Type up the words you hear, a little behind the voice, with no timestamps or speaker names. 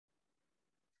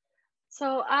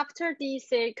So after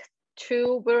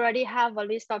DSEA2, we already have a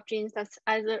list of genes that's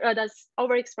that's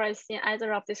overexpressed in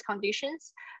either of these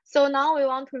conditions. So now we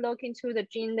want to look into the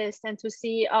gene list and to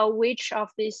see which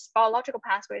of these biological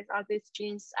pathways are these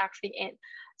genes actually in.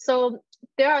 So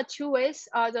there are two ways.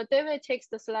 The David takes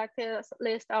the selected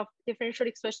list of differentially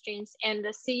expressed genes and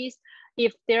sees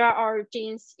if there are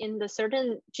genes in the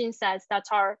certain gene sets that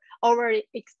are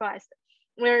overexpressed,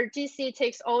 where GC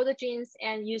takes all the genes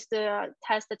and use the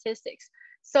test statistics.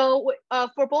 So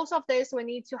for both of these, we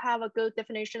need to have a good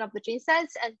definition of the gene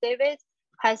sets, and David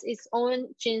has its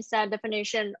own gene set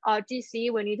definition.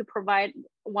 GC, we need to provide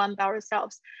one by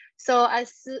ourselves. So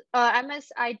as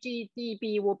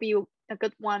MSIGDB will be a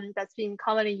good one that's been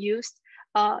commonly used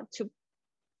to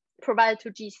provide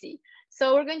to GC.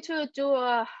 So we're going to do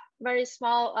a very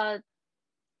small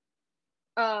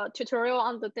tutorial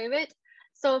on the David.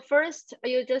 So first,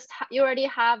 you already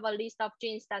have a list of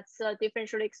genes that's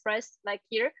differentially expressed, like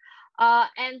here,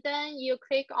 and then you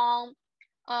click on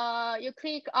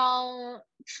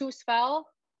choose file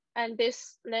and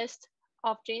this list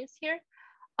of genes here,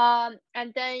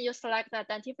 and then you select the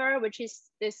identifier, which is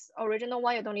this original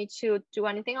one. You don't need to do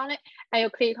anything on it, and you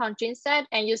click on gene set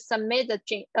and you submit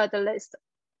the list.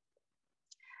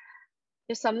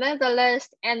 You submit the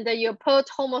list and you put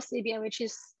Homo sapien, which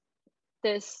is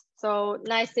this, so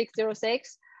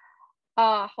 9606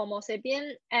 Homo sapien,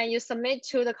 and you submit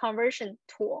to the conversion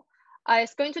tool.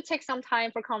 It's going to take some time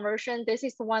for conversion. This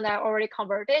is the one that I already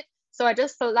converted. So I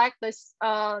just select this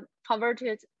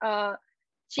converted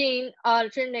gene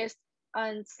list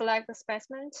and select the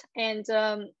specimen, and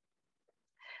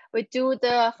we do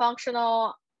the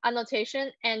functional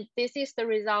annotation, and this is the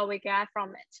result we get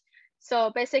from it.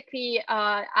 So basically,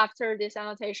 after this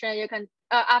annotation, you can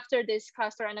after this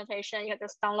cluster annotation, you can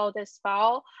just download this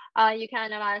file. You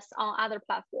can analyze on other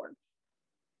platforms.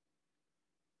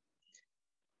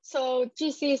 So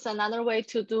GC is another way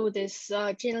to do this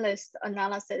gene list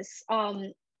analysis.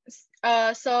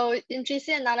 So in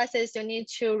GC analysis, you need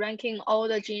to ranking all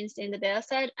the genes in the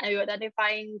dataset, and you're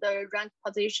identifying the rank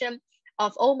position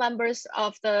of all members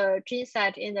of the gene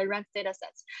set in the ranked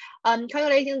datasets.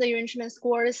 Calculating the enrichment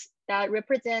scores that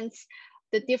represents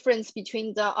the difference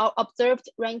between the observed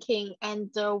ranking and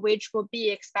which will be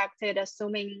expected,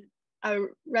 assuming a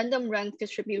random rank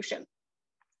distribution.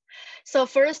 So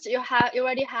first, you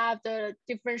already have the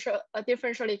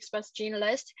differentially expressed gene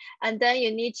list, and then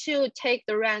you need to take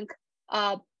the rank.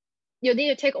 You need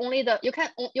to take only the you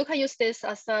can use this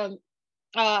as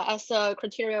a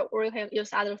criteria, or you can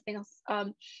use other things.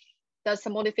 That's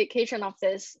a modification of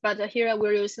this, but here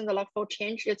we're using the log4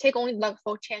 change. You take only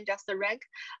log4 change as the rank,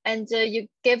 and you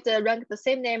give the rank the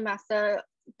same name as the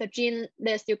gene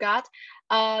list you got,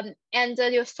 and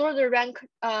you sort the rank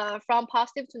from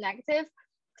positive to negative.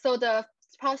 So the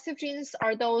positive genes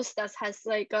are those that has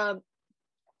like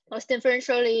was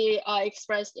differentially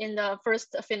expressed in the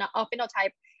first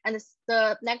phenotype, and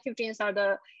the negative genes are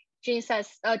the genes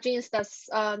that's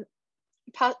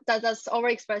that's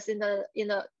overexpressed in the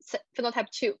phenotype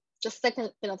 2, just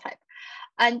second phenotype.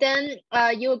 And then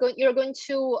you're going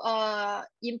to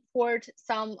import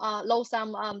some load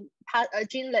some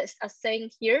gene list, as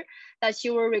saying here that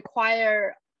you will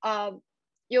require not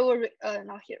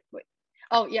here, wait,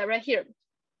 oh yeah, right here,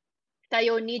 that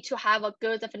you'll need to have a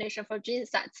good definition for gene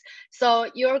sets. So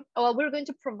we're going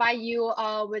to provide you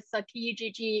with a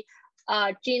PEGG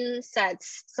gene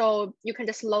sets, so you can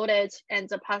just load it and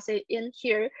pass it in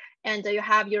here, and you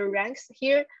have your ranks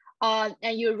here, and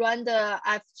you run the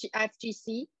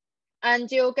FGC, and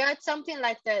you'll get something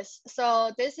like this.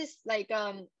 So this is like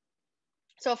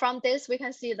so from this we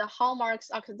can see the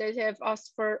hallmarks oxidative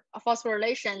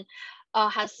phosphorylation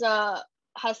has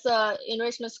a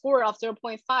enrichment score of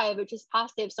 0.5, which is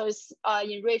positive, so it's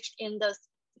enriched in the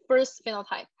first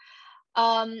phenotype.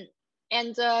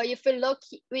 And if we look,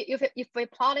 if we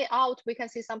plot it out, we can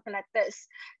see something like this.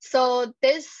 So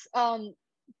this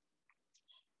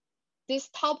this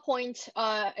top point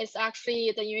is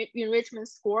actually the enrichment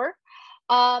score,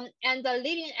 and the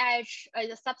leading edge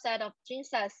is a subset of gene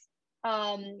sets.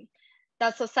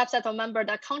 That's a subset of members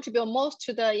that contribute most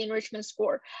to the enrichment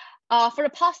score. For the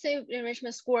positive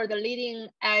enrichment score, the leading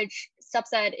edge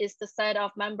subset is the set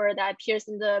of members that appears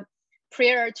in the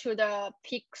prior to the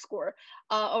peak score.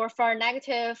 Or for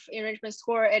negative enrichment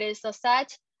score, it is a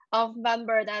set of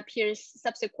member that appears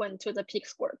subsequent to the peak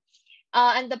score.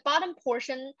 And the bottom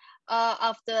portion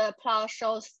of the plot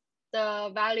shows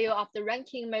the value of the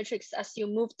ranking matrix as you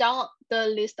move down the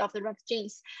list of the ranked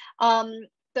genes.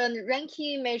 The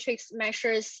ranking matrix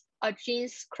measures a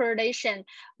gene's correlation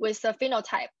with the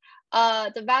phenotype.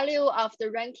 The value of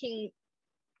the ranking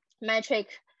metric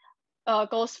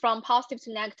goes from positive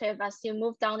to negative as you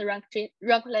move down the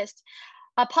rank list.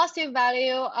 A positive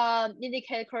value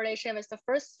indicate correlation with the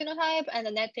first phenotype, and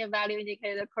the negative value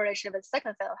indicate the correlation with the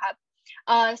second phenotype.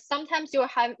 Sometimes you're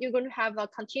going to have a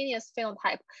continuous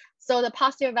phenotype. So the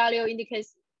positive value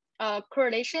indicates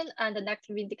correlation, and the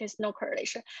negative indicates no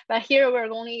correlation. But here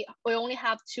we only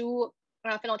have two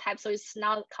phenotypes, so it's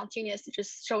not continuous. It's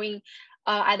just showing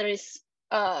either it's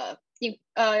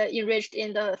enriched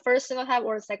in the first phenotype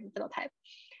or the second phenotype.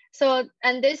 So,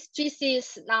 and this GC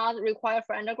is not required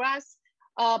for undergrads.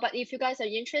 But if you guys are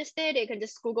interested, you can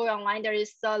just Google online. There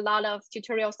is a lot of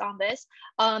tutorials on this.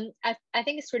 I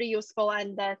think it's really useful,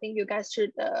 and I think you guys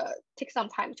should take some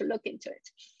time to look into it.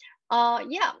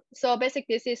 Yeah, so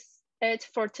basically this is it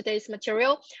for today's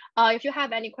material. If you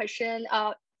have any question,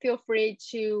 feel free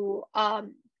to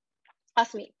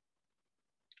ask me.